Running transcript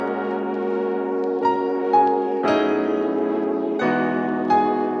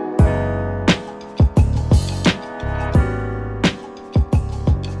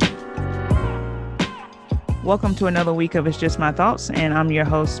Welcome to another week of It's Just My Thoughts, and I'm your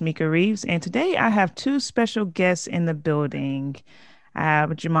host, Mika Reeves. And today I have two special guests in the building. I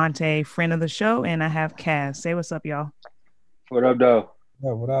have Jamonte, friend of the show, and I have Cass. Say what's up, y'all. What up, though?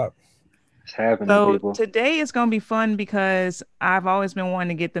 Yeah, what up? What's happening, So people? today is going to be fun because I've always been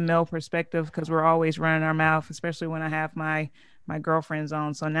wanting to get the male perspective because we're always running our mouth, especially when I have my girlfriends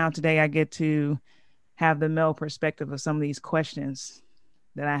on. So now today I get to have the male perspective of some of these questions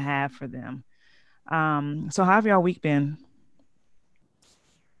that I have for them. So how have y'all week been?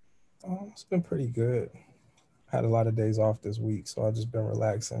 It's been pretty good. Had a lot of days off this week, so I've just been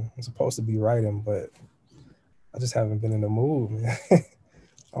relaxing. I'm supposed to be writing, but I just haven't been in the mood, man. I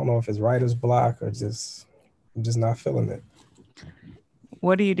don't know if it's writer's block or just I'm just not feeling it.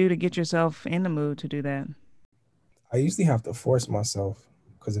 What do you do to get yourself in the mood to do that? I usually have to force myself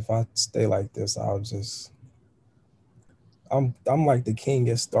because if I stay like this, I'm like the king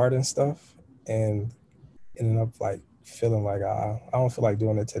at starting stuff and ending up like feeling like I don't feel like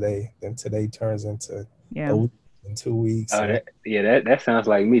doing it today. Then today turns into a Yeah. week and 2 weeks, and That sounds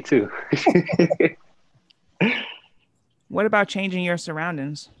like me too. What about changing your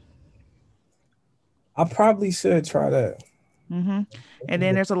surroundings? I probably should try that. Mm-hmm. And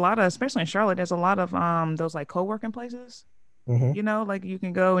then there's a lot of, especially in Charlotte, there's a lot of those like co-working places. Hmm. Like you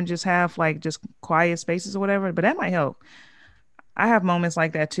can go and just have like just quiet spaces or whatever. But that might help. I have moments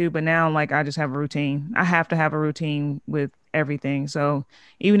like that too, but now like I just have a routine. I have to have a routine with everything. So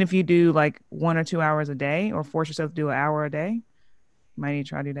even if you do like 1 or 2 hours a day or force yourself to do an hour a day, you might need to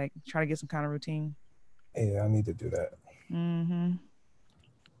try to do that. Try to get some kind of routine. Yeah, I need to do that. Mm-hmm.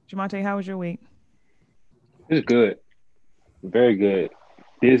 Jamonte, how was your week? It's good, very good.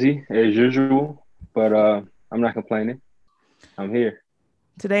 Busy as usual, but I'm not complaining. I'm here.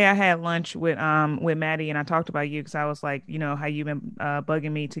 Today I had lunch with Maddie and I talked about you because I was like, how you've been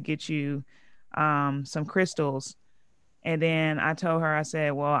bugging me to get you some crystals. And then I told her, I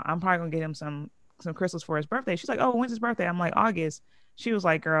said, well, I'm probably gonna get him some crystals for his birthday. She's like, oh, when's his birthday? I'm like, August. She was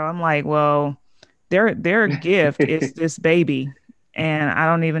like, girl, I'm like, well, their gift is this baby. And I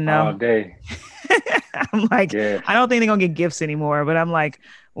don't even know. All day. I'm like, Yes. I don't think they're gonna get gifts anymore, but I'm like,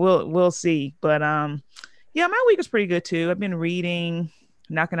 we'll see. But yeah, my week was pretty good too. I've been reading,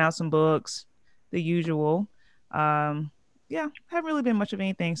 knocking out some books, the usual. Um, yeah, haven't really been much of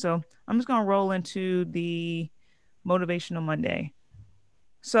anything. So I'm just gonna roll into the Motivational Monday.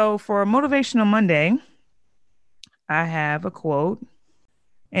 So for Motivational Monday, I have a quote,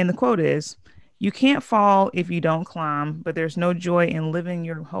 and the quote is, "You can't fall if you don't climb, but there's no joy in living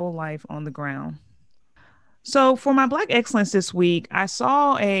your whole life on the ground." So for my Black Excellence this week, I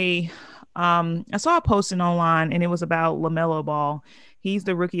saw a posting online and it was about LaMelo Ball. He's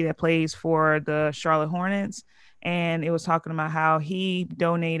the rookie that plays for the Charlotte Hornets. And it was talking about how he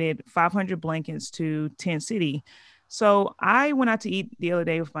donated 500 blankets to Tent City. So I went out to eat the other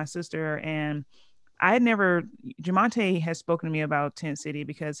day with my sister, and I had never, Jamonte has spoken to me about Tent City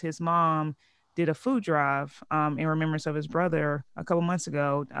because his mom did a food drive in remembrance of his brother a couple months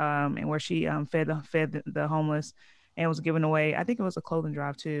ago, and where she fed the homeless and was giving away. I think it was a clothing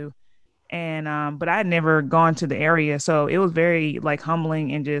drive too. And but I had never gone to the area, so it was very like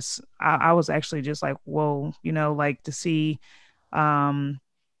humbling and just I was actually just like whoa, like to see um,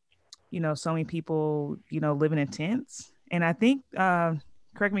 so many people, living in tents. And I think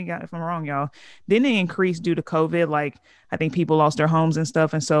correct me if I'm wrong, y'all. Didn't it increase due to COVID? Like I think people lost their homes and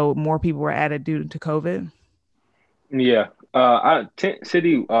stuff, and so more people were added due to COVID. Yeah. Tent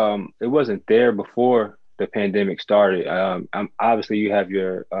City. It wasn't there before the pandemic started. Obviously you have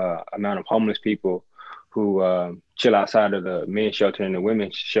your amount of homeless people who chill outside of the men's shelter and the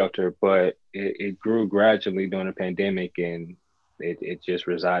women's shelter, but it grew gradually during the pandemic, and it just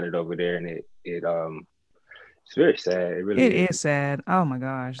resided over there, and it's very sad. It really It is. is sad. Oh my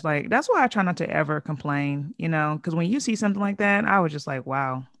gosh. Like that's why I try not to ever complain, because when you see something like that, I was just like,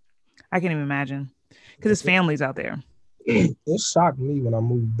 wow, I can't even imagine. Because it's families out there. It shocked me when I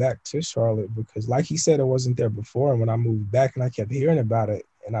moved back to Charlotte because, like he said, it wasn't there before. And when I moved back and I kept hearing about it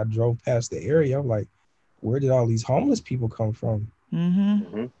and I drove past the area, I'm like, where did all these homeless people come from? Mm-hmm.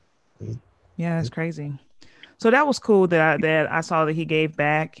 Hmm. It- Yeah, it's it- crazy. So that was cool that I saw that he gave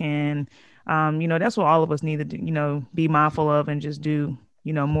back, and that's what all of us need to do, be mindful of and just do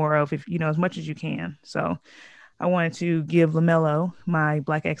more of, if as much as you can. So I wanted to give Lamelo my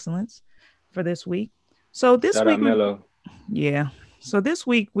Black Excellence for this week. So this Shout out week we Mello. Yeah. So this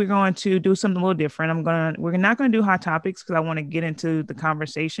week we're going to do something a little different. We're not gonna do hot topics because I want to get into the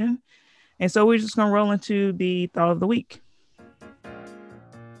conversation. And so we're just gonna roll into the thought of the week.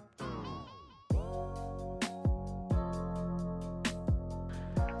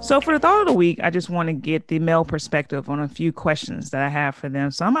 So for the thought of the week, I just want to get the male perspective on a few questions that I have for them.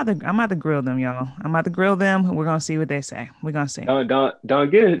 So I'm about to grill them, y'all. I'm about to grill them. We're gonna see what they say. We're gonna see. Don't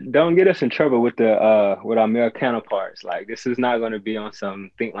get us in trouble with our male counterparts. Like this is not going to be on some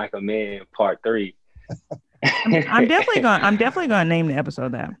Think Like a Man part 3. I'm definitely gonna name the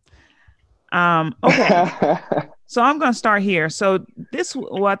episode that. Okay. So I'm gonna start here. So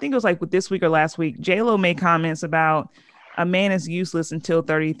I think it was like with this week or last week, J-Lo made comments about a man is useless until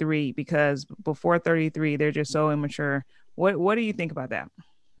 33 because before 33 they're just so immature. What do you think about that?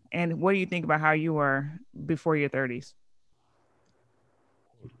 And what do you think about how you were before your 30s?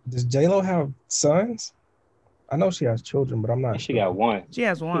 Does J-Lo have sons? I know she has children, but I'm not She sure. got one. She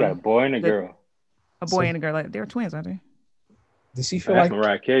has one. She got a boy and a girl. A boy and a girl. Like they're twins, aren't they? Does she feel That's like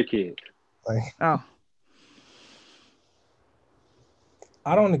Mariah Carey kids? like? Oh,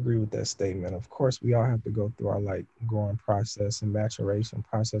 I don't agree with that statement. Of course, we all have to go through our like growing process and maturation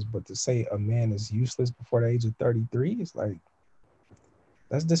process, but to say a man is useless before the age of 33 is like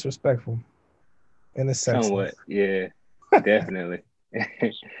that's disrespectful. In a sense. Somewhat, yeah, definitely.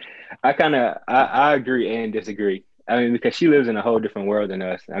 I agree and disagree. I mean, because she lives in a whole different world than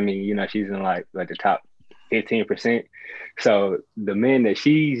us. I mean, she's in like the top 15%. So the men that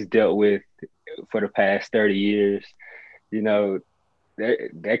she's dealt with for the past 30 years,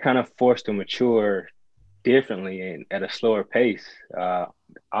 they're kind of forced to mature differently and at a slower pace. All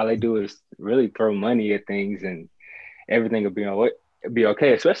they do is really throw money at things and everything will be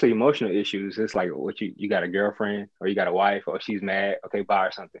okay, especially emotional issues. It's like what you got a girlfriend or you got a wife or she's mad, okay, buy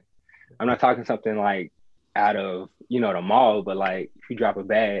her something. I'm not talking something like out of the mall, but like if you drop a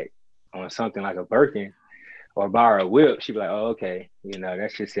bag on something like a Birkin or buy her a whip, she'd be like, oh, okay,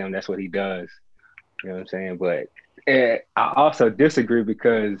 that's just him, that's what he does. You know what I'm saying? But I also disagree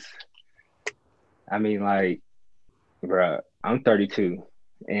because I mean, like, bro, I'm 32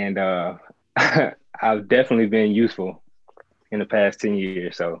 and I've definitely been useful in the past 10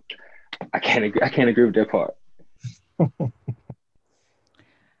 years. So I can't agree with that part.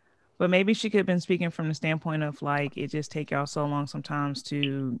 But maybe she could have been speaking from the standpoint of like, it just take y'all so long sometimes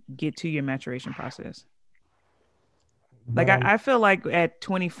to get to your maturation process. Like I feel like at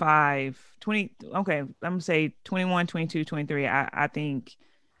 25, 20, okay, I'm gonna say 21, 22, 23, I think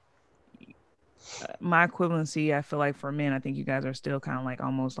my equivalency, I feel like for men, I think you guys are still kind of like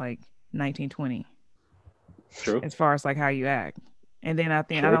almost like 19, 20. True. As far as like how you act. And then I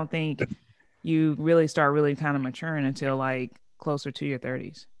True. don't think you really start really kind of maturing until like closer to your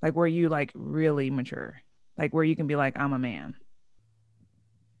 30s. Like where you like really mature. Like where you can be like, I'm a man.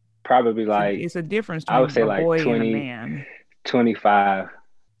 Probably like it's a difference I would between say a like boy 20, and a man. 25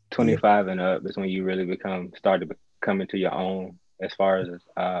 and up is when you really start to come into your own as far as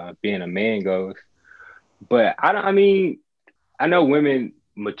being a man goes. But I know women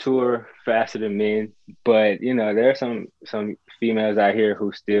mature faster than men, but there are some females out here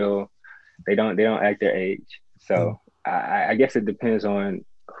who still they don't act their age. So I guess it depends on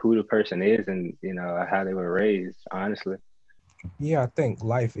who the person is and how they were raised, honestly. Yeah, I think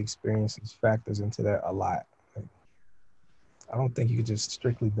life experiences factors into that a lot. Like, I don't think you could just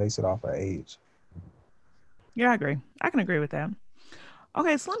strictly base it off of age. Yeah, I agree. I can agree with that.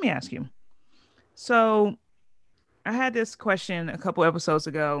 Okay, so let me ask you. So I had this question a couple episodes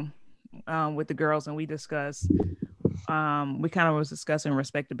ago with the girls, and we discussed, we kind of was discussing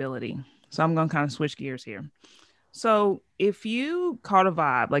respectability. So I'm going to kind of switch gears here. So if you caught a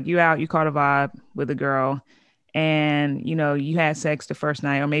vibe, like you caught a vibe with a girl and, you had sex the first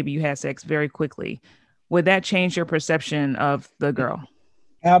night, or maybe you had sex very quickly, would that change your perception of the girl?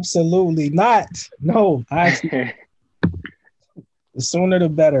 Absolutely not. No, the sooner the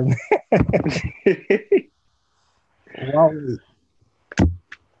better.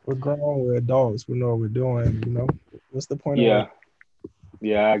 We're grown, we're adults, we know what we're doing, What's the point of it?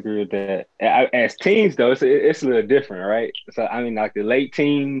 Yeah, I agree with that. As teens, though, it's a little different, right? So, I mean, like the late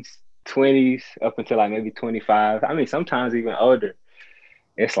teens, 20s, up until like maybe 25. I mean, sometimes even older.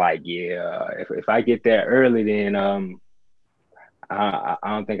 It's like, yeah, if I get there early, then I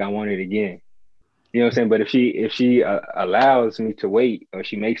don't think I want it again. You know what I'm saying? But if she allows me to wait or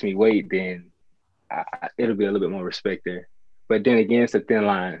she makes me wait, then it'll be a little bit more respect there. But then again, it's a thin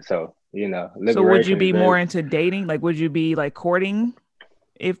line. So, So would you be more into dating? Like, would you be like courting?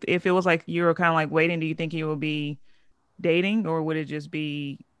 If it was like you were kind of like waiting, do you think you would be dating, or would it just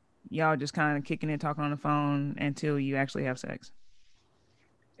be y'all just kind of kicking it, talking on the phone until you actually have sex?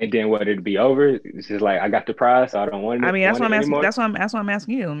 And then what, it'd be over? It's just like I got the prize, so I don't want it. I mean, that's what I'm asking. Anymore? That's what I'm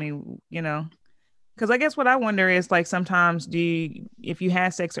asking you. I mean, because I guess what I wonder is like sometimes if you had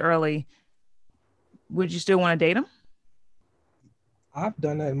sex early, would you still want to date him? I've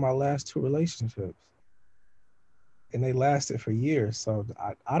done that in my last two relationships, and they lasted for years. So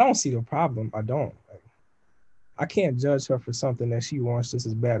I don't see the problem. I don't. I can't judge her for something that she wants just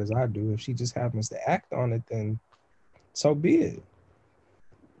as bad as I do. If she just happens to act on it, then so be it.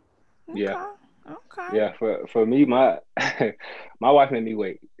 Yeah. Okay. Okay. Yeah. For me, my my wife made me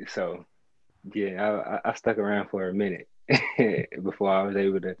wait. So yeah, I stuck around for a minute before I was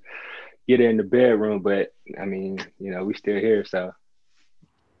able to get her in the bedroom. But I mean, we still here. So,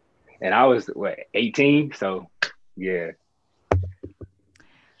 and I was what, 18. So yeah.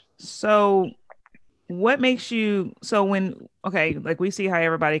 So what makes you so when okay, like we see how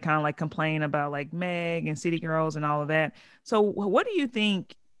everybody kind of like complain about like Meg and City Girls and all of that. So what do you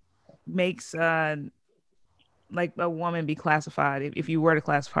think makes like a woman be classified if you were to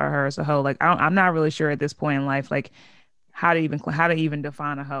classify her as a hoe? Like I'm not really sure at this point in life, like how to even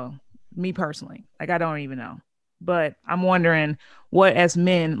define a hoe. Me personally, like I don't even know. But I'm wondering what as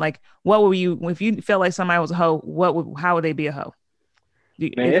men, like what would you if you felt like somebody was a hoe, what would how would they be a hoe?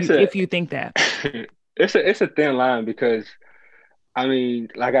 Man, it's a If you think that. it's a thin line because I mean,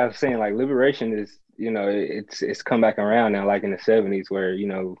 like I was saying, like liberation is, it's come back around now, like in the 70s where,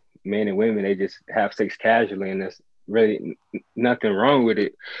 men and women they just have sex casually and there's really nothing wrong with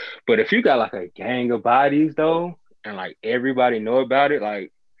it. But if you got like a gang of bodies though, and like everybody know about it,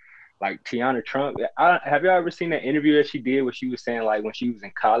 like Tiana Trump, have you ever seen that interview that she did where she was saying like when she was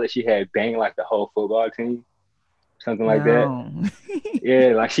in college she had banged like the whole football team, something like that? No.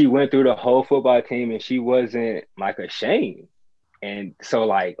 Yeah, like she went through the whole football team and she wasn't like ashamed. And so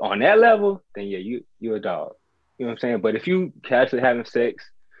like on that level, then yeah, you a dog. You know what I'm saying? But if you casually having sex,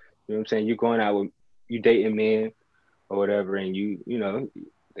 you know what I'm saying, you're going out with you dating men or whatever, and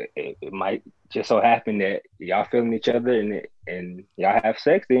it might just so happen that y'all feeling each other and y'all have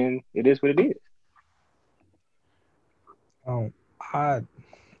sex, then it is what it is. Um, I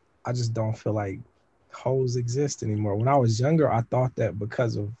I just don't feel like hoes exist anymore. When I was younger, I thought that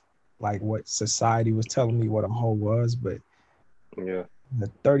because of like what society was telling me what a hoe was, but Yeah. the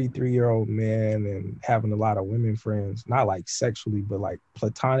 33-year-old man and having a lot of women friends, not like sexually, but like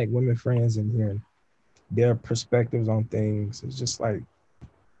platonic women friends and hearing their perspectives on things. It's just like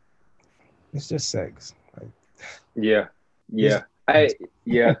it's just sex. Like Yeah. it's Yeah.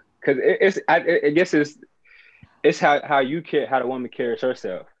 Yeah. Because I guess it's how you care, how the woman carries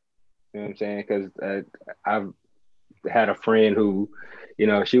herself. You know what I'm saying? Because I've had a friend who,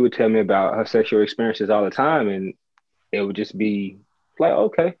 she would tell me about her sexual experiences all the time, and it would just be like,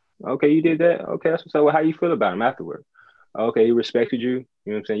 okay, okay, you did that. Okay, that's what's up. Well, how you feel about him afterward? Okay, he respected you. You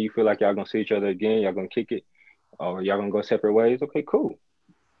know what I'm saying? You feel like y'all gonna see each other again, y'all gonna kick it, or y'all gonna go separate ways. Okay, cool.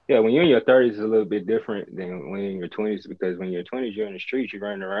 Yeah, when you're in your 30s, it's a little bit different than when you're in your 20s because when you're 20s, you're in the streets, you're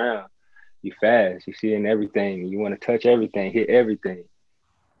running around, you fast, you seeing everything, you want to touch everything, hit everything.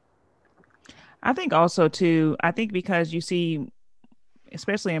 I think also too, I think because you see,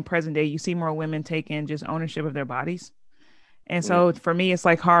 especially in present day, you see more women taking just ownership of their bodies. And Mm, so for me, it's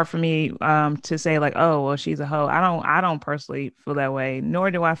like hard for me to say like, oh, well, she's a hoe. I don't personally feel that way.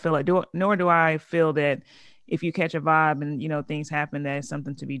 Nor do I feel like nor do I feel that if you catch a vibe and things happen that it's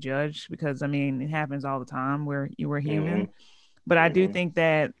something to be judged because I mean it happens all the time where you were mm-hmm, human. But I do mm-hmm. think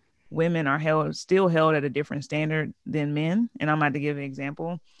that women are still held at a different standard than men. And I'm about to give an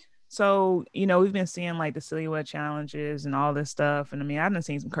example. So, we've been seeing like the silhouette challenges and all this stuff. And I mean, I've been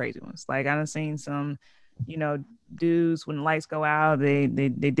seeing some crazy ones. Like I've seen some, you know, dudes when the lights go out, they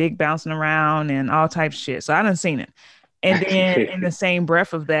dig bouncing around and all types of shit. So I done seen it. And then in the same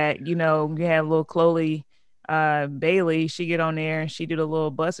breath of that, you have little Chloe Bailey, she get on there and she did a little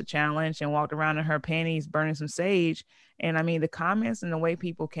busted challenge and walked around in her panties burning some sage. And I mean, the comments and the way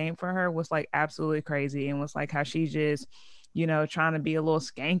people came for her was like absolutely crazy and was like how she just, trying to be a little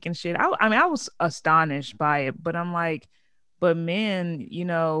skank and shit. I mean, I was astonished by it, but I'm like, but men,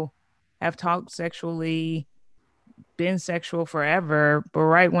 have talked sexually, been sexual forever. But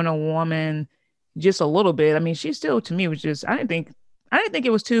right when a woman, just a little bit, I mean, she still to me was just, I didn't think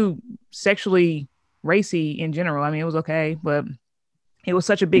it was too sexually racy in general. I mean, it was okay, but it was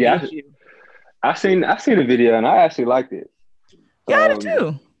such a big Yeah, issue. I seen the video and I actually liked it. Yeah, I did Um,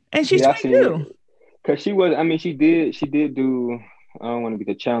 too. And she's yeah, I seen it 22. because she was. I mean, she did do. I don't want to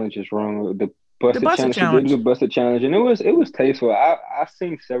get the challenges wrong. The The busted busted challenge. She did do challenge. the busted challenge, and it was tasteful. I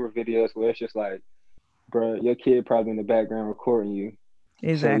seen several videos where it's just like, bro, your kid probably in the background recording you,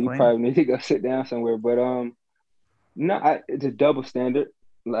 so you Exactly. probably need to go sit down somewhere. But no, it's a double standard,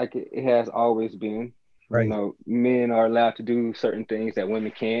 like it has always been. right. Men are allowed to do certain things that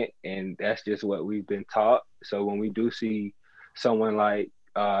women can't, and that's just what we've been taught. So when we do see someone like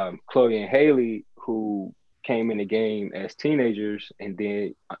Chloe and Haley, who came in the game as teenagers, and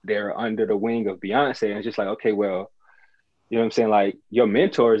then they're under the wing of Beyonce, and it's just like, okay, well, you know what I'm saying? Like your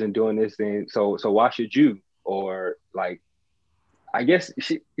mentor isn't doing this, then so why should you? Or like, I guess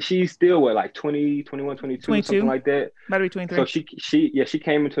she's still what, like 20, 21, 22, something 22, like that. about to be So 23. she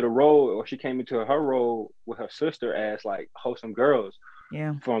came into the role, or she came into her role with her sister as like wholesome girls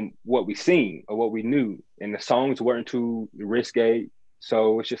Yeah. from what we seen or what we knew. And the songs weren't too risque.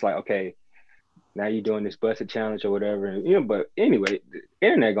 So it's just like, okay, now you're doing this busted challenge or whatever. And, you know, but anyway, the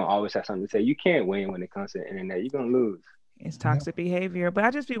internet gonna always have something to say. You can't win when it comes to the internet. You're gonna lose. It's Yeah. toxic behavior. But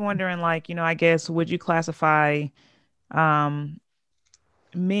I just be wondering, like, I guess, would you classify um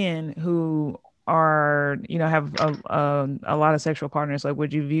men who are, have a lot of sexual partners, like,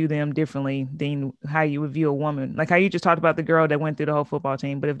 would you view them differently than how you would view a woman? Like how you just talked about the girl that went through the whole football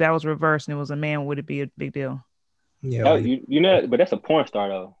team. But if that was reversed and it was a man, would it be a big deal? Yeah, Oh, like you know, but that's a porn star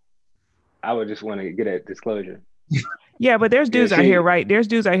though. I would just want to get that disclosure. Yeah, but there's Yeah, dudes out here, right? There's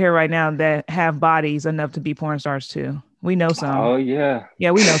dudes out here right now that have bodies enough to be porn stars too. We know some. Oh yeah.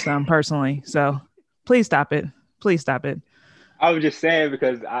 Yeah, we know some personally. So please stop it. Please stop it. I was just saying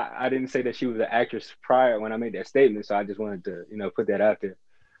because I didn't say that she was an actress prior when I made that statement, so I just wanted to, put that out there.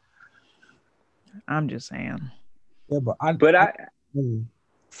 I'm just saying. yeah, but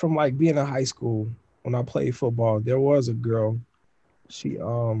from like being in high school when I played football, there was a girl. She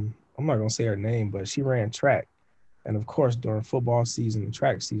I'm not gonna say her name, but she ran track, and of course during football season and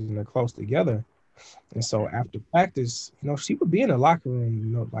track season they're close together. And so after practice, she would be in the locker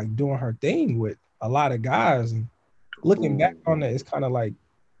room, like doing her thing with a lot of guys. And looking back on it, it's kind of like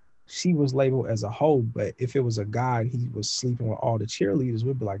she was labeled as a hoe, but if it was a guy and he was sleeping with all the cheerleaders,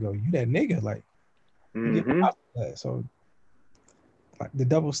 we'd be like, "Yo, you that nigga?" Like, you get out of that. So, like the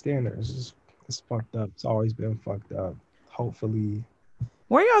double standard is just it's fucked up. It's always been fucked up. Hopefully,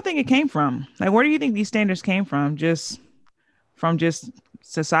 Where y'all think it came from? Like, where do you think these standards came from? Just from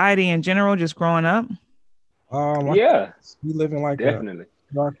society in general, just growing up? Yeah, we live in like definitely. a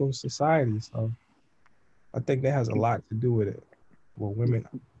patriarchal society, so I think that has a lot to do with it. Where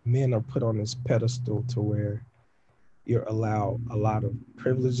men are put on this pedestal to where you're allowed a lot of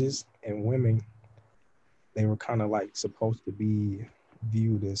privileges, and women, they were kind of like supposed to be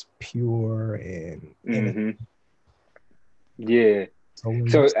viewed as pure and innocent. Yeah. So when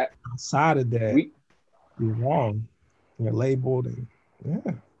you're outside of that, you're wrong. You're labeled, and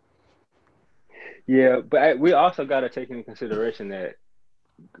yeah. Yeah, but we also got to take into consideration that,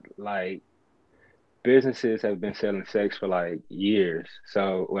 like, businesses have been selling sex for like years.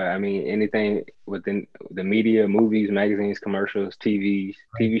 So, well, I mean, anything within the media, movies, magazines, commercials, TV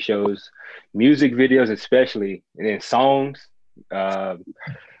shows, music videos, especially, and then songs.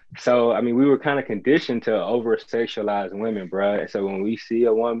 So, I mean, we were kind of conditioned to over sexualize women, bro. So when we see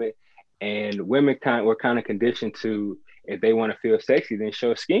a woman, and women we're kind of conditioned to, if they want to feel sexy, then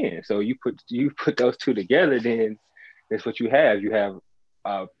show skin. So you put those two together, then that's what you have. You have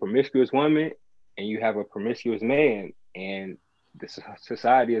a promiscuous woman and you have a promiscuous man, and the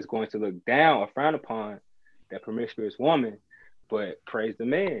society is going to look down or frown upon that promiscuous woman, but praise the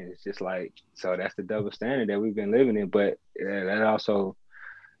man. It's just like, so that's the double standard that we've been living in. But that also,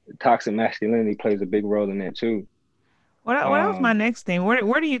 toxic masculinity plays a big role in that too. What was my next thing?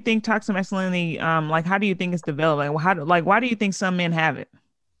 Where do you think toxic masculinity, like, how do you think it's developed? Like, why do you think some men have it?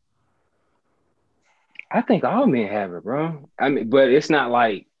 I think all men have it, bro. I mean, but it's not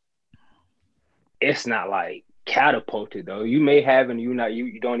like catapulted though. You may have it and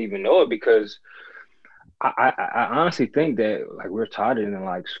you don't even know it, because I honestly think that, like, we're taught it in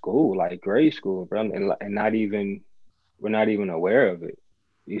like school, like grade school, bro, and we're not even aware of it.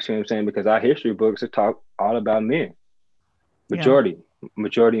 You see what I'm saying? Because our history books are talk all about men, majority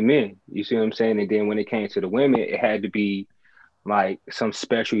men. You see what I'm saying? And then when it came to the women, it had to be like some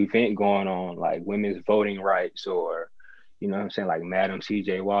special event going on, like women's voting rights, or you know what I'm saying, like Madam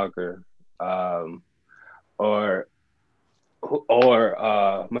C.J. Walker, or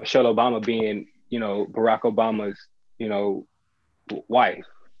Michelle Obama being, Barack Obama's, wife.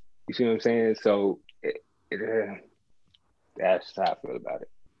 You see what I'm saying? So that's how I feel about it.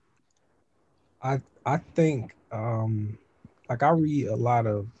 I think like I read a lot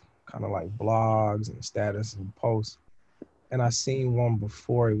of kind of like blogs and status and posts, and I seen one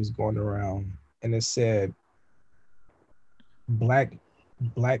before it was going around, and it said black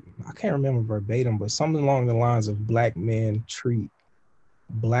I can't remember verbatim, but something along the lines of black men treat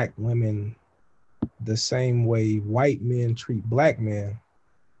black women the same way white men treat black men.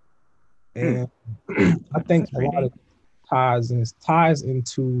 And I think a lot of ties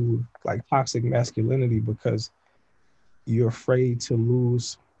into like toxic masculinity, because you're afraid to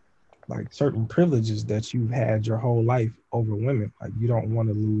lose like certain privileges that you've had your whole life over women. Like you don't want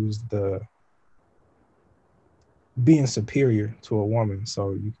to lose the being superior to a woman.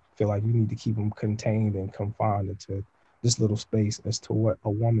 So you feel like you need to keep them contained and confined into this little space as to what a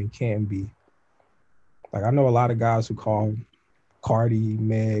woman can be. Like I know a lot of guys who call Cardi,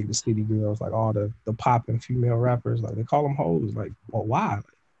 Meg, the City Girls, like all the pop and female rappers, like they call them hoes. Like, well, why?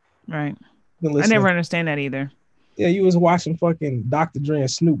 Right. I never understand that either. Yeah, you was watching fucking Dr. Dre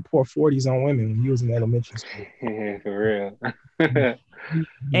and Snoop pour 40s on women when you was in elementary school. Yeah, for real.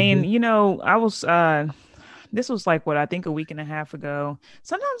 And you know, I was this was like what I think a week and a half ago.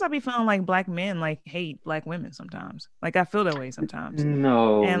 Sometimes I be feeling like black men like hate black women sometimes. Like I feel that way sometimes.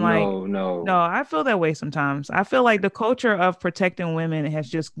 No, And like no, no. I feel that way sometimes. I feel like the culture of protecting women has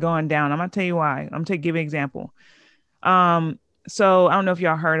just gone down. I'm gonna tell you why. I'm gonna give you an example. So I don't know if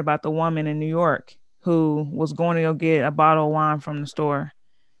y'all heard about the woman in New York who was going to go get a bottle of wine from the store.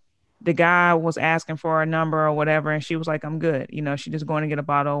 The guy was asking for a number or whatever, and she was like, "I'm good." You know, she just going to get a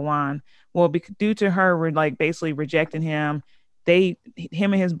bottle of wine. Well, due to her like basically rejecting him,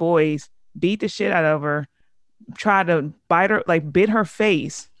 him and his boys beat the shit out of her, tried to bite her, like bit her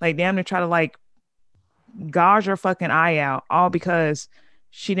face, like damn near try to like gouge her fucking eye out, all because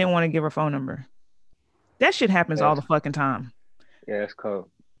she didn't want to give her phone number. That shit happens all the fucking time. Yeah, that's cool.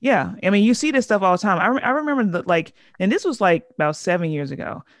 Yeah, I mean, you see this stuff all the time. I remember that, like, and this was like about 7 years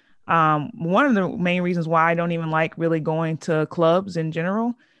ago. One of the main reasons why I don't even like really going to clubs in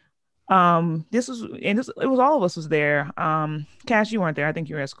general. This was, and this, it was all of us was there. Cash, you weren't there. I think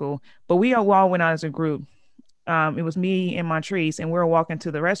you were at school, but we all went out as a group. It was me and Montrese, and we were walking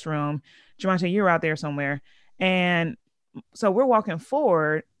to the restroom. Javante, you were out there somewhere, and so we're walking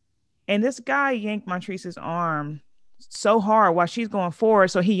forward, and this guy yanked Montrese's arm so hard while she's going forward.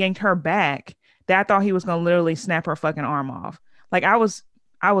 So he yanked her back that I thought he was gonna literally snap her fucking arm off. Like I was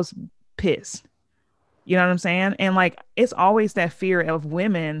pissed. You know what I'm saying? And like it's always that fear of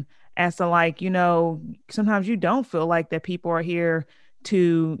women as to like, you know, sometimes you don't feel like that people are here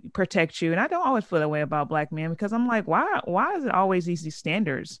to protect you. And I don't always feel that way about black men because I'm like, why is it always these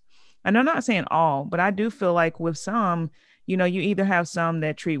standards? And I'm not saying all, but I do feel like with some, you know, you either have some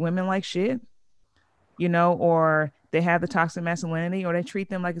that treat women like shit, you know, or they have the toxic masculinity, or they treat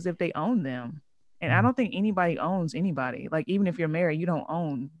them like as if they own them. And I don't think anybody owns anybody. Like even if you're married, you don't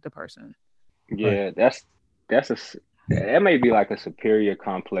own the person. Yeah, that may be like a superior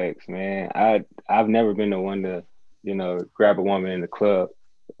complex, man. I've never been the one to, you know, grab a woman in the club,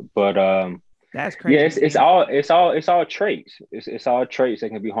 but that's crazy. Yeah, it's all traits. It's all traits that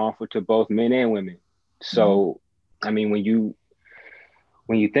can be harmful to both men and women. So, I mean, when you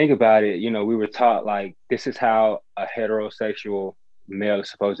think about it, you know, we were taught like this is how a heterosexual male is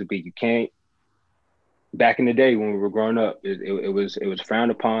supposed to be. You can't. Back in the day when we were growing up, it was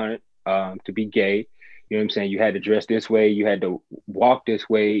frowned upon to be gay. You know what I'm saying? You had to dress this way, you had to walk this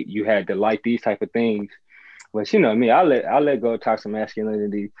way, you had to like these type of things. But you know me, I let go of toxic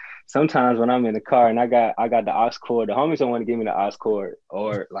masculinity. Sometimes when I'm in the car and I got the aux cord, the homies don't want to give me the aux cord.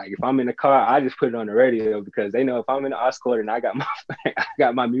 Or like if I'm in the car, I just put it on the radio because they know if I'm in the aux cord and I got my I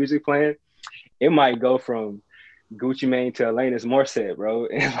got my music playing, it might go from Gucci Mane to Alanis Morissette, bro,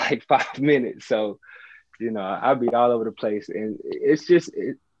 in like 5 minutes. So, you know, I'll be all over the place. And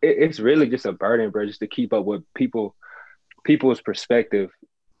it's really just a burden, bro, just to keep up with people's perspective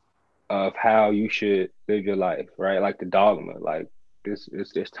of how you should live your life, right? Like the dogma, like this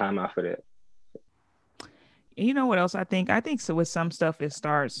is just time out for that. You know what else I think? I think so with some stuff it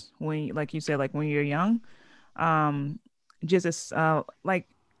starts when, like you said, like when you're young. Um, just as like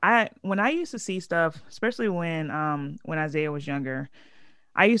when I used to see stuff, especially when Isaiah was younger,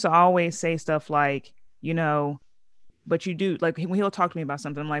 I used to always say stuff like, you know, but you do like when he'll talk to me about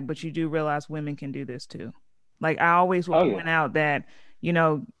something, I'm like, but you do realize women can do this too. Like I always will Oh point yeah. out that, you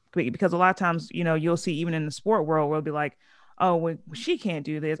know, because a lot of times, you know, you'll see even in the sport world where it'll be like, oh, well, she can't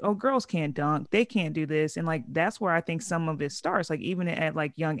do this. Oh, girls can't dunk. They can't do this. And like that's where I think some of it starts, like even at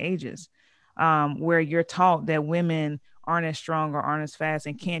like young ages, where you're taught that women aren't as strong or aren't as fast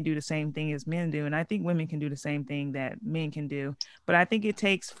and can't do the same thing as men do. And I think women can do the same thing that men can do. But I think it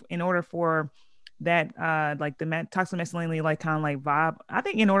takes, in order for that like the toxic masculinity like kind of like vibe, I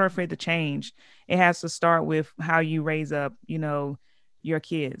think in order for it to change, it has to start with how you raise up, you know, your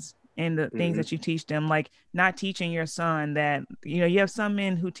kids and the things Mm-hmm. that you teach them. Like not teaching your son that, you know, you have some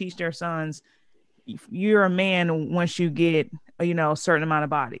men who teach their sons you're a man once you get, you know, a certain amount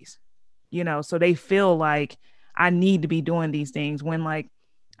of bodies, you know, so they feel like I need to be doing these things when like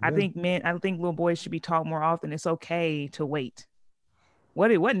Yeah. I think little boys should be taught more often it's okay to wait.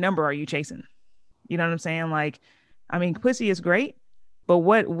 What number are you chasing? You know what I'm saying? Like, I mean, pussy is great, But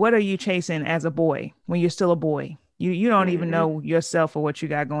what are you chasing as a boy when you're still a boy? You don't even know yourself or what you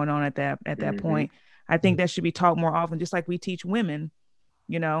got going on at that point. I think that should be taught more often, just like we teach women,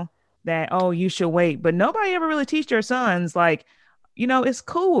 you know, that, oh, you should wait. But nobody ever really teach their sons like, it's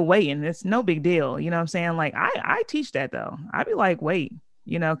cool waiting. It's no big deal. You know what I'm saying? Like I teach that though. I'd be like, wait,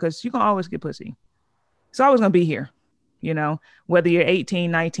 because you can always get pussy. It's always gonna be here, whether you're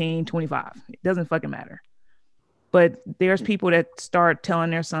 18, 19, 25. It doesn't fucking matter. But there's people that start telling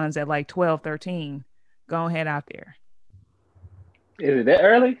their sons at like 12, 13, go ahead out there. Is it that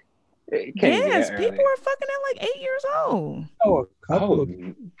early? It can't Yes, be that people early. are fucking at like 8 years old. A couple of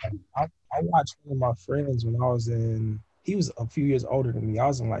I watched one of my friends when he was a few years older than me. I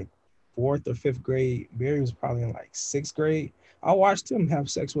was in like 4th or 5th grade. Barry was probably in like 6th grade. I watched him have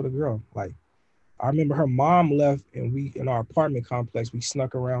sex with a girl. Like, I remember her mom left and we, in our apartment complex, we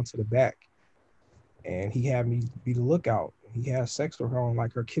snuck around to the back and he had me be the lookout. He had sex with her on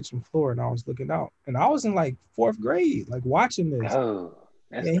like her kitchen floor and I was looking out. And I was in like 4th grade, like watching this. Oh,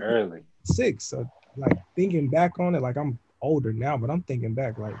 that's early. 6. So like thinking back on it, like I'm older now, but I'm thinking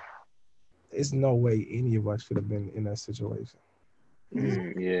back like there's no way any of us should have been in that situation.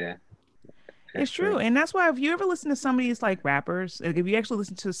 Yeah. It's true. And that's why if you ever listen to some of these like rappers, like if you actually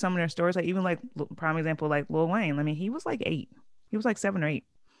listen to some of their stories, like even like prime example, like Lil Wayne, I mean, he was like 8. He was like 7 or 8.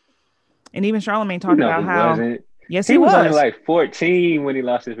 And even Charlamagne talked about how wasn't. Yes, he was only like 14 when he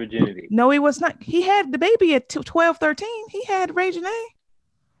lost his virginity. No, he was not. He had the baby at 12, 13. He had Ray Janae.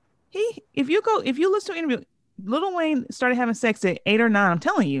 If you listen to an interview, Lil Wayne started having sex at 8 or 9. I'm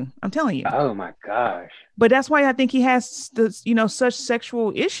telling you. Oh my gosh. But that's why I think he has the, such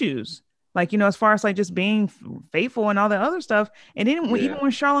sexual issues. Like, as far as like just being faithful and all that other stuff. And then even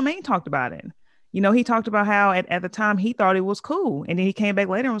when Charlamagne talked about it, he talked about how at the time he thought it was cool. And then he came back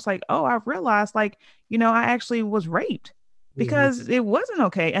later and was like, oh, I realized like, I actually was raped because it wasn't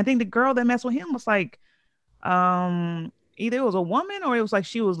okay. I think the girl that messed with him was like, either it was a woman or it was like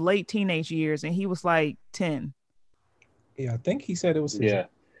she was late teenage years and he was like 10. Yeah, I think he said it was his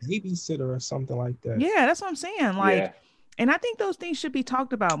babysitter or something like that. Yeah, that's what I'm saying. Like, and I think those things should be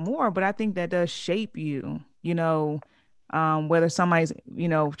talked about more, but I think that does shape you, whether somebody's,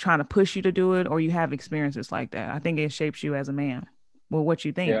 trying to push you to do it or you have experiences like that. I think it shapes you as a man. Well, what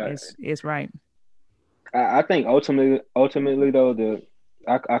you think is right. I think ultimately though,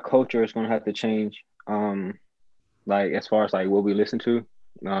 our culture is going to have to change. Like as far as like what we listen to,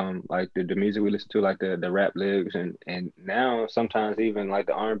 like the music we listen to, like the rap lyrics, and now sometimes even like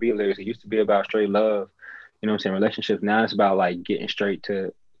the R&B lyrics. It used to be about straight love, relationships. Now it's about like getting straight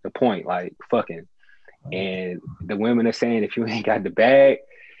to the point, like fucking. And the women are saying if you ain't got the bag,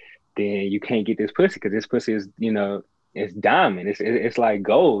 then you can't get this pussy because this pussy is, it's diamond. It's like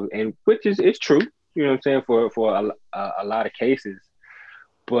gold, and which is it's true. You know what I'm saying for a lot of cases.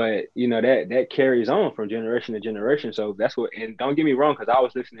 But that carries on from generation to generation. So that's what. And don't get me wrong, because I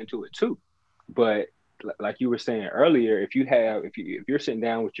was listening to it too. But like you were saying earlier, if you're sitting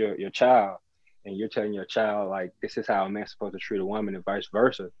down with your child and you're telling your child like this is how a man's supposed to treat a woman and vice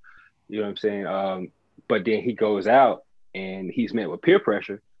versa, you know what I'm saying? But then he goes out and he's met with peer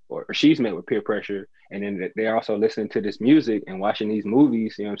pressure, or she's met with peer pressure, and then they're also listening to this music and watching these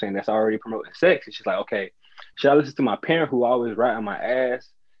movies. You know what I'm saying? That's already promoting sex. It's just like, okay, should I listen to my parent who always right on my ass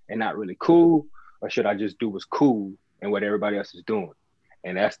and not really cool, or should I just do what's cool and what everybody else is doing?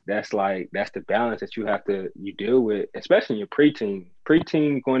 And that's the balance that you deal with, especially in your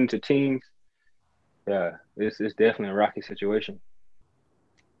preteen going into teens. Yeah, it's definitely a rocky situation.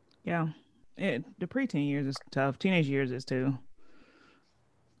 Yeah, the preteen years is tough. Teenage years is too,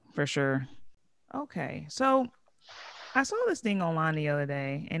 for sure. Okay, so I saw this thing online the other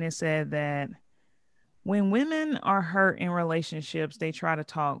day, and it said that when women are hurt in relationships, they try to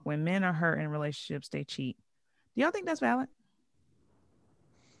talk. When men are hurt in relationships, they cheat. Do y'all think that's valid?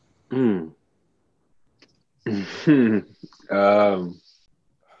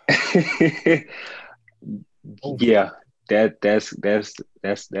 Yeah,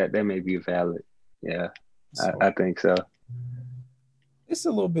 that may be valid. Yeah, I think so. It's a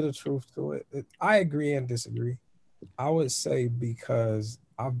little bit of truth to it. I agree and disagree. I would say because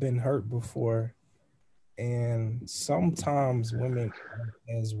I've been hurt before, and sometimes women aren't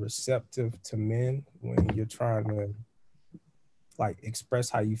as receptive to men when you're trying to like express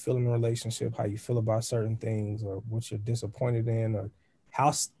how you feel in a relationship, how you feel about certain things, or what you're disappointed in, or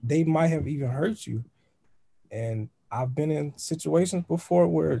how they might have even hurt you. And I've been in situations before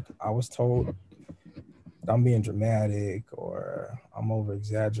where I was told I'm being dramatic, or I'm over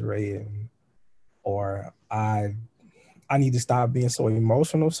exaggerating, or I need to stop being so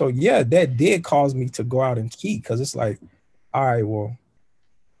emotional. So yeah, that did cause me to go out and cheat, because it's like, all right, well,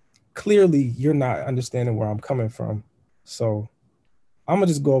 clearly you're not understanding where I'm coming from. So I'm gonna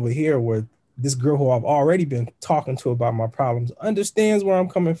just go over here where this girl who I've already been talking to about my problems understands where I'm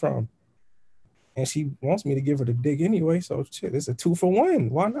coming from. And she wants me to give her the dig anyway. So shit, it's a 2-for-1.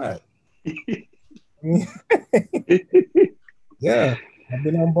 Why not? Yeah, I've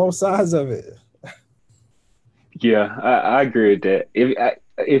been on both sides of it. Yeah, I agree with that.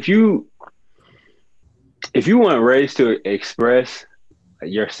 If you weren't raised to express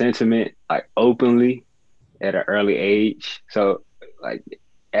your sentiment like openly at an early age, so like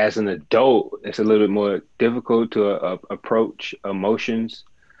as an adult, it's a little bit more difficult to approach emotions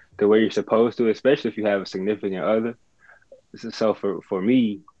the way you're supposed to, especially if you have a significant other. So for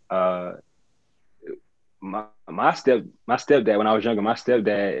me, uh, my stepdad when I was younger, my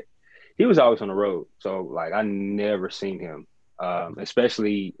stepdad he was always on the road, so like I never seen him.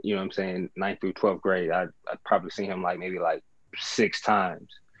 Especially, you know what I'm saying, ninth through 12th grade. I'd probably seen him like maybe like 6 times.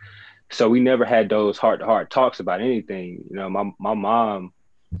 So we never had those heart to heart talks about anything. You know, my mom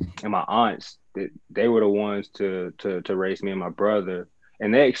and my aunts, they were the ones to raise me and my brother,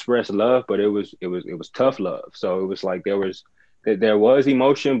 and they expressed love, but it was tough love. So it was like there was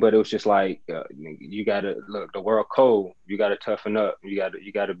emotion, but it was just like you gotta look the world cold. You gotta toughen up. You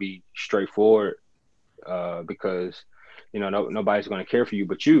gotta be straightforward because you know nobody's gonna care for you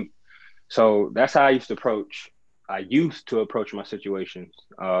but you. So that's how I used to approach my situations.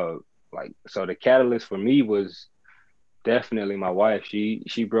 Like so the catalyst for me was definitely my wife.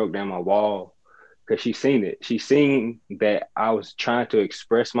 She broke down my wall because she seen it. She seen that I was trying to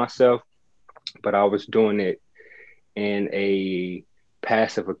express myself, but I was doing it in a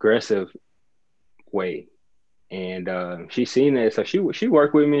passive aggressive way. And she seen that, so she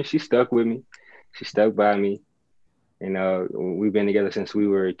worked with me. She stuck with me. She stuck by me. You know, we've been together since we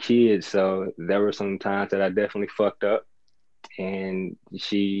were kids, so there were some times that I definitely fucked up, and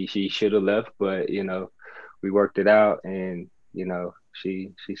she should have left, but you know, we worked it out, and you know,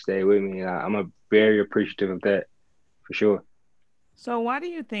 she stayed with me, and I'm a very appreciative of that for sure. So why do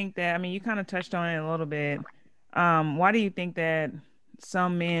you think that? I mean, you kind of touched on it a little bit. Why do you think that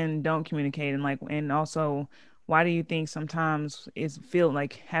some men don't communicate, and like, and also, why do you think sometimes it's feel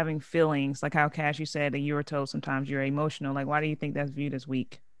like having feelings, like how Cash you said that you were told sometimes you're emotional. Like, why do you think that's viewed as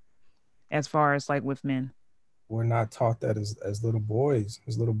weak, as far as like with men? We're not taught that as little boys.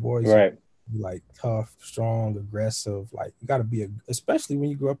 As little boys, you Right. be like tough, strong, aggressive. Like you gotta be especially when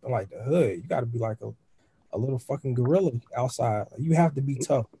you grew up in like the hood, you gotta be like a little fucking gorilla outside. Like, you have to be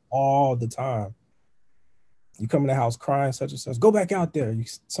tough all the time. You come in the house crying, such and such. Go back out there.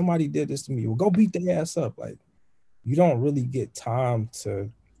 Somebody did this to me. Well, go beat their ass up. Like you don't really get time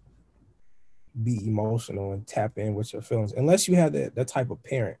to be emotional and tap in with your feelings unless you have that type of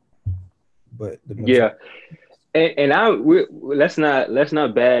parent. But the Yeah, majority, and let's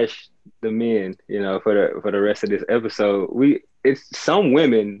not bash the men, you know, for the rest of this episode. It's some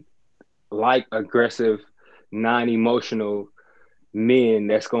women like aggressive, non-emotional men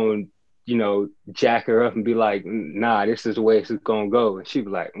that's going to, you know, jack her up and be like, nah, this is the way it's going to go. And she be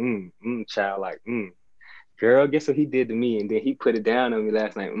like, child, like, girl, guess what he did to me? And then he put it down on me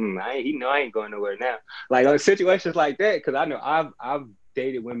last night. I ain't going nowhere now. Like situations like that, because I know I've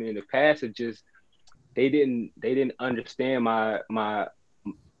dated women in the past that just they didn't understand my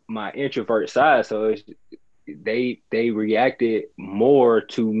introvert side, so they reacted more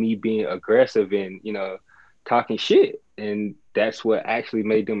to me being aggressive and you know talking shit, and that's what actually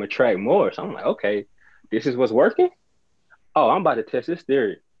made them attract more. So I'm like, okay, this is what's working. Oh, I'm about to test this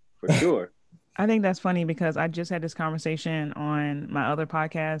theory for sure. I think that's funny because I just had this conversation on my other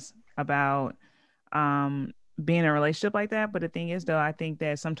podcast about um being in a relationship like that. But the thing is though, I think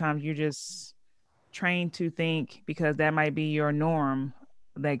that sometimes you're just trained to think because that might be your norm.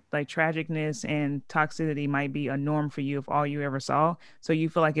 Like tragicness and toxicity might be a norm for you if all you ever saw. So you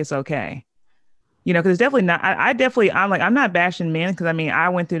feel like it's okay. You know, because it's definitely not. I definitely, I'm like, I'm not bashing men because I mean, I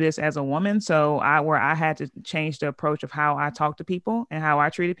went through this as a woman, so where I had to change the approach of how I talk to people and how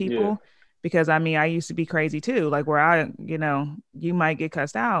I treated Yeah, people, because I mean, I used to be crazy too, like where you might get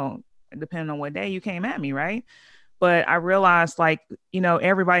cussed out depending on what day you came at me, right? But I realized, like,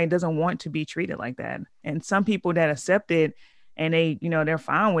 everybody doesn't want to be treated like that, and some people that accept it and they're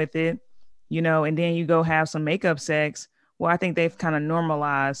fine with it, and then you go have some makeup sex. Well, I think they've kind of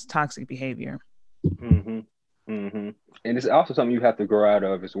normalized toxic behavior. hmm hmm and it's also something you have to grow out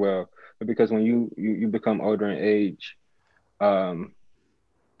of as well, because when you become older in age, um,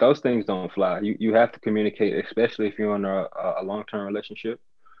 those things don't fly. You have to communicate, especially if you're in a long term relationship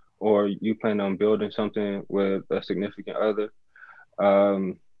or you plan on building something with a significant other.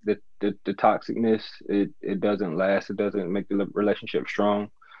 The toxicness, it doesn't last. It doesn't make the relationship strong.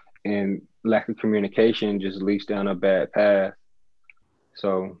 and lack of communication just leads down a bad path.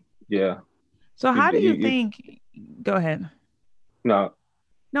 So yeah, So you, how do you you think, go ahead. no,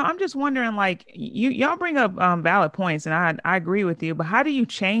 No, I'm just wondering, like y'all bring up valid points, and I agree with you. But how do you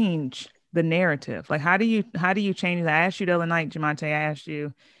change the narrative? Like, how do you change it? I asked you the other night, Jamonte. I asked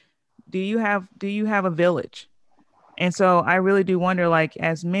you, do you have a village? And so I really do wonder, like,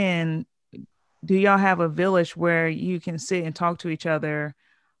 as men, do y'all have a village where you can sit and talk to each other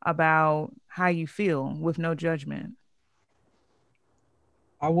about how you feel with no judgment?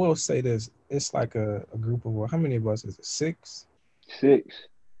 I will say this. It's like a group of, well, how many of us is it? Six? 6.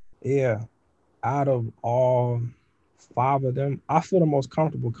 Yeah. Out of all five of them, I feel the most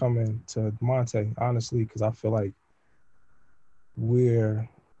comfortable coming to Monte, honestly, because I feel like we're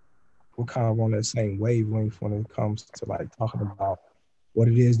we're kind of on that same wavelength when it comes to like talking about what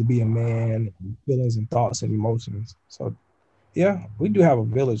it is to be a man, and feelings and thoughts and emotions. So yeah, we do have a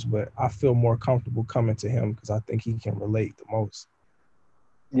village, but I feel more comfortable coming to him because I think he can relate the most.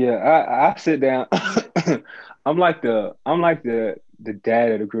 Yeah, I sit down. I'm like the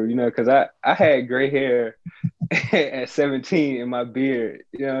dad of the group, because I had gray hair at 17 in my beard,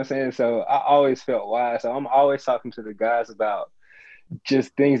 you know what I'm saying? So I always felt wise. So I'm always talking to the guys about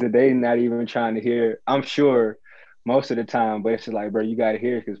just things that they not even trying to hear. I'm sure most of the time, but it's just like, bro, you got to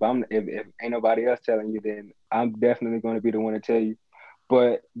hear it because if ain't nobody else telling you, then I'm definitely going to be the one to tell you.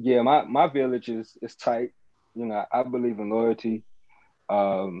 But yeah, my village is tight. I believe in loyalty.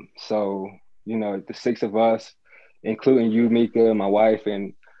 So the 6 of us, including you, Mika, my wife,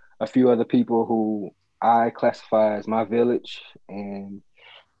 and a few other people who I classify as my village, and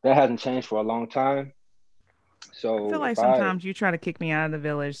that hasn't changed for a long time. I feel So like if I sometimes you try to kick me out of the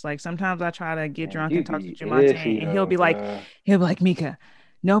village. Like sometimes I try to get Man, drunk you and talk to be Jamonte, iffy and though, bro. he'll be like, Mika,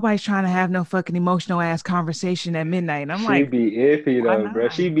 nobody's trying to have no fucking emotional ass conversation at midnight. And I'm She like, be iffy why though, bro.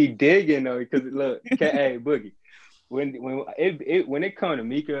 not? She be digging though, because look, hey Boogie, when it come to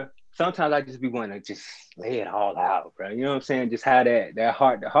Mika, sometimes I just be wanting to just lay it all out, bro. You know what I'm saying? Just have that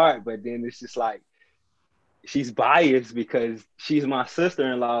heart to heart, but then it's just like she's biased because she's my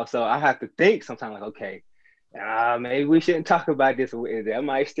sister-in-law, so I have to think sometimes like, okay, maybe we shouldn't talk about this. That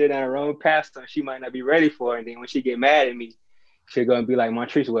might steer down the wrong path, so she might not be ready for it. And then when she get mad at me, she's gonna be like,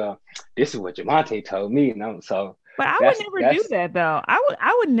 Montrese, well, this is what Jamonte told me, so But I would that's never do that's that though.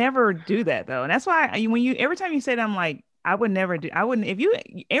 I would never do that though. And that's why when you every time you say that, I'm like, I would never do. I wouldn't if you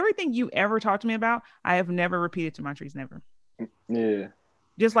everything you ever talked to me about, I have never repeated to Montrese, never. yeah.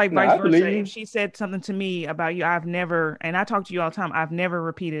 Just like No, vice I believe versa. If you. she said something to me about you, I've never, and I talk to you all the time, I've never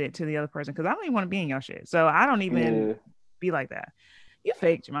repeated it to the other person because I don't even want to be in your shit. So I don't even Yeah. be like that. You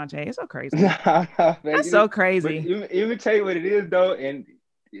fake, Jamonte. It's so crazy. Nah, I'm not That's making so it. But crazy. even tell you what it is though, and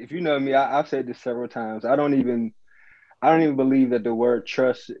if you know me, I've said this several times. I don't even believe that the word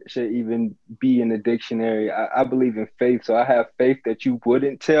trust should even be in the dictionary. I believe in faith, so I have faith that you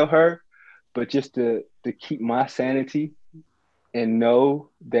wouldn't tell her, but just to keep my sanity and know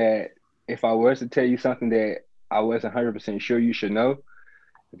that if I was to tell you something that I wasn't 100% sure you should know,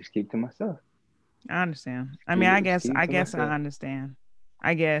 I just keep it to myself. I understand. I mean, Keep it, just keep it I to guess I myself. understand.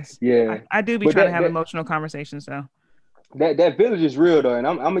 I guess Yeah, I do be but trying to that have that emotional conversations though. that village is real though, and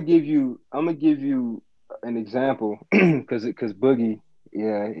I'm gonna give you an example because Boogie,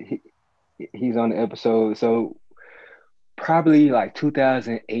 yeah, he's on the episode. So probably like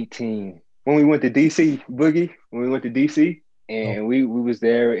 2018 when we went to DC, Boogie, when we went to DC Oh, and we was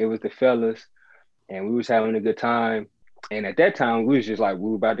there. It was the fellas, and we was having a good time. And at that time, we was just like we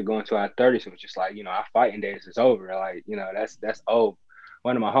were about to go into our 30s. So it was just like our fighting days is over. Like that's old.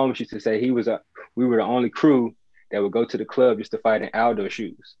 One of my homies used to say we were the only crew that would go to the club just to fight in Aldo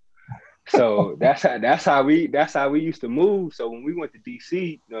shoes. So that's how we used to move. So when we went to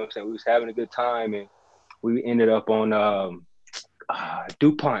DC, what I'm saying, we was having a good time, and we ended up on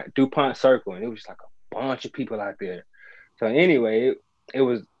DuPont Circle, and it was just like a bunch of people out there. So anyway, it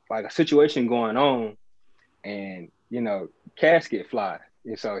was like a situation going on, and Casket fly.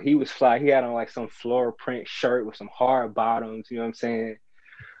 And so he was fly. He had on like some floral print shirt with some hard bottoms. You know what I'm saying?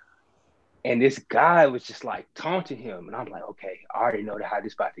 And this guy was just like taunting him, and I'm like, okay, I already know how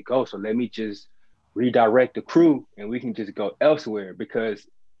this about to go. So let me just redirect the crew, and we can just go elsewhere because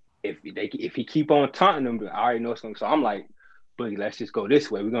if he keep on taunting them, I already know it's going. So I'm like, Boogie, let's just go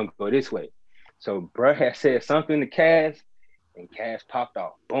this way. We're gonna go this way. So bruh had said something to Cass, and Cass popped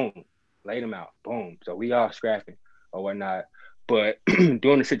off. Boom, laid him out. Boom. So we all scrapping or whatnot. But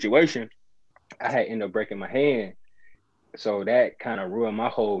during the situation, I had ended up breaking my hand, so that kind of ruined my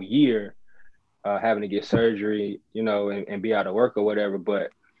whole year, having to get surgery, and be out of work or whatever. But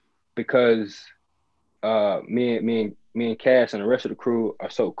because me and Cass and the rest of the crew are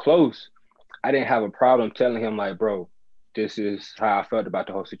so close, I didn't have a problem telling him like, bro, this is how I felt about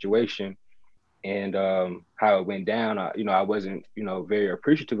the whole situation and how it went down. I wasn't, very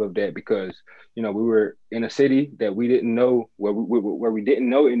appreciative of that because, we were in a city that we didn't know where we didn't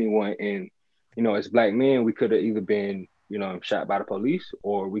know anyone. And, as Black men, we could have either been, shot by the police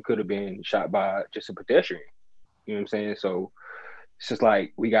or we could have been shot by just a pedestrian. You know what I'm saying? So it's just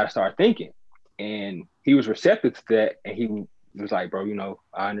like, we got to start thinking. And he was receptive to that. And he was like, bro,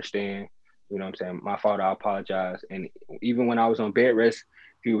 I understand. You know what I'm saying? My fault, I apologize. And even when I was on bed rest,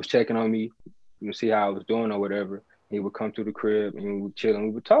 he was checking on me, see how I was doing or whatever. He would come to the crib and we would chill and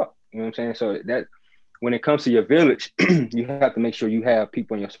we would talk. You know what I'm saying? So that when it comes to your village, you have to make sure you have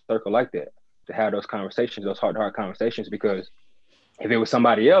people in your circle like that to have those conversations, those heart-to-heart conversations, because if it was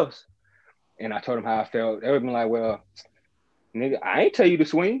somebody else and I told them how I felt, they would be like, well, nigga, I ain't tell you to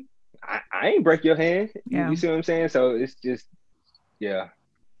swing. I ain't break your hand. You see what I'm saying? So it's just, yeah.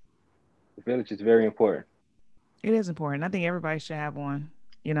 The village is very important. It is important. I think everybody should have one,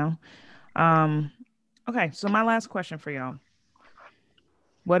 Okay, so my last question for y'all.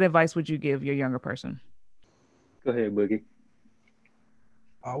 What advice would you give your younger person? Go ahead, Boogie.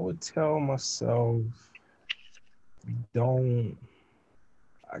 I would tell myself, I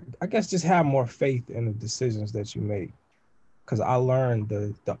guess just have more faith in the decisions that you make. Because I learned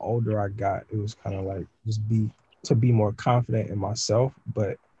the older I got, it was kind of like to be more confident in myself.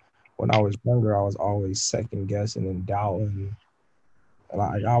 But when I was younger, I was always second guessing and doubting.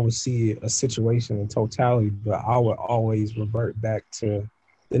 Like I would see a situation in totality, but I would always revert back to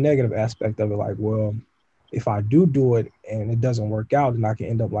the negative aspect of it. Like, well, if I do it and it doesn't work out, then I can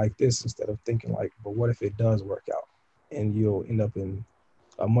end up like this, instead of thinking like, but what if it does work out? And you'll end up in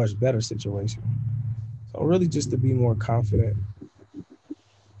a much better situation. So really just to be more confident.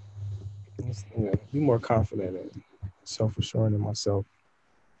 Be more confident and self-assuring in myself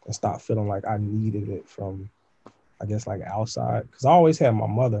and stop feeling like I needed it from, I guess, like outside. Because I always had my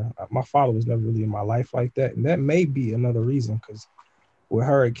mother. My father was never really in my life like that. And that may be another reason, because with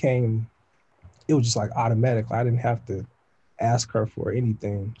her, it was just like automatic. I didn't have to ask her for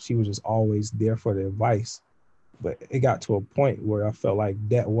anything. She was just always there for the advice. But it got to a point where I felt like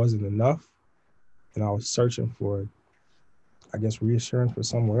that wasn't enough. And I was searching for, I guess, reassurance for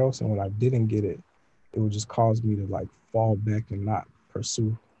somewhere else. And when I didn't get it, it would just cause me to like fall back and not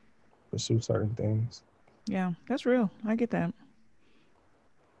pursue certain things. Yeah, that's real. I get that.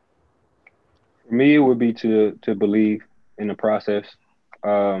 For me, it would be to believe in the process.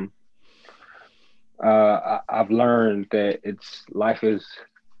 I've learned that life is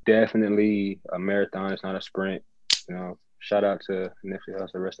definitely a marathon. It's not a sprint. Shout out to Nipsey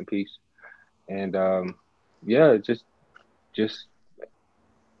Hussle, rest in peace. And just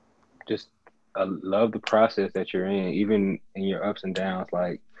love the process that you're in, even in your ups and downs.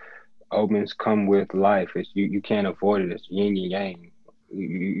 Like, omens come with life. You can't avoid it. It's yin and yang.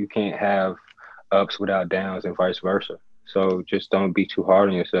 You can't have ups without downs and vice versa. So just don't be too hard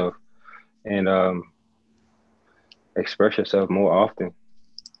on yourself and express yourself more often.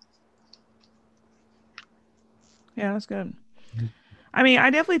 Yeah, that's good. I mean, I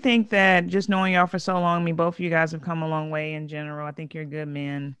definitely think that just knowing y'all for so long, I mean, both of you guys have come a long way in general. I think you're good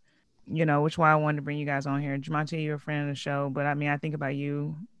men, which is why I wanted to bring you guys on here. Jamonte, you're a friend of the show, but I mean, I think about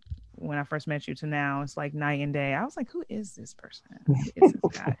you when I first met you to now, it's like night and day. I was like, who is this person? Who is this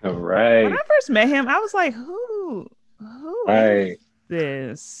guy? Right. When I first met him, I was like, who is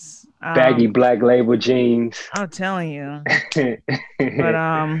this? Baggy black label jeans. I'm telling you.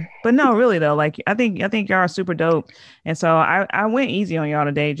 But no, really though, like I think y'all are super dope. And so I went easy on y'all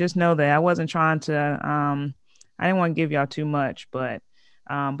today. Just know that I wasn't trying to I didn't want to give y'all too much, but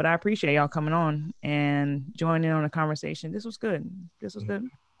I appreciate y'all coming on and joining in on the conversation. This was good. We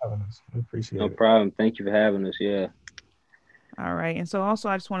appreciate it. No problem. Thank you for having us. Yeah. All right. And so also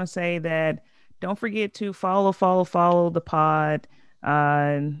I just want to say that don't forget to follow the pod.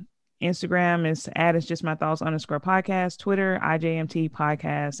 Instagram is @It'sJustMyThoughts_podcast. Twitter, IJMT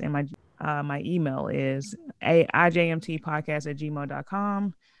podcast. And my email is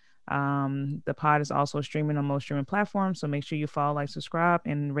IJMTpodcast@gmail.com. The pod is also streaming on most streaming platforms. So make sure you follow, like, subscribe,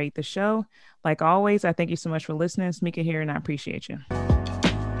 and rate the show. Like always, I thank you so much for listening. Smika here, and I appreciate you.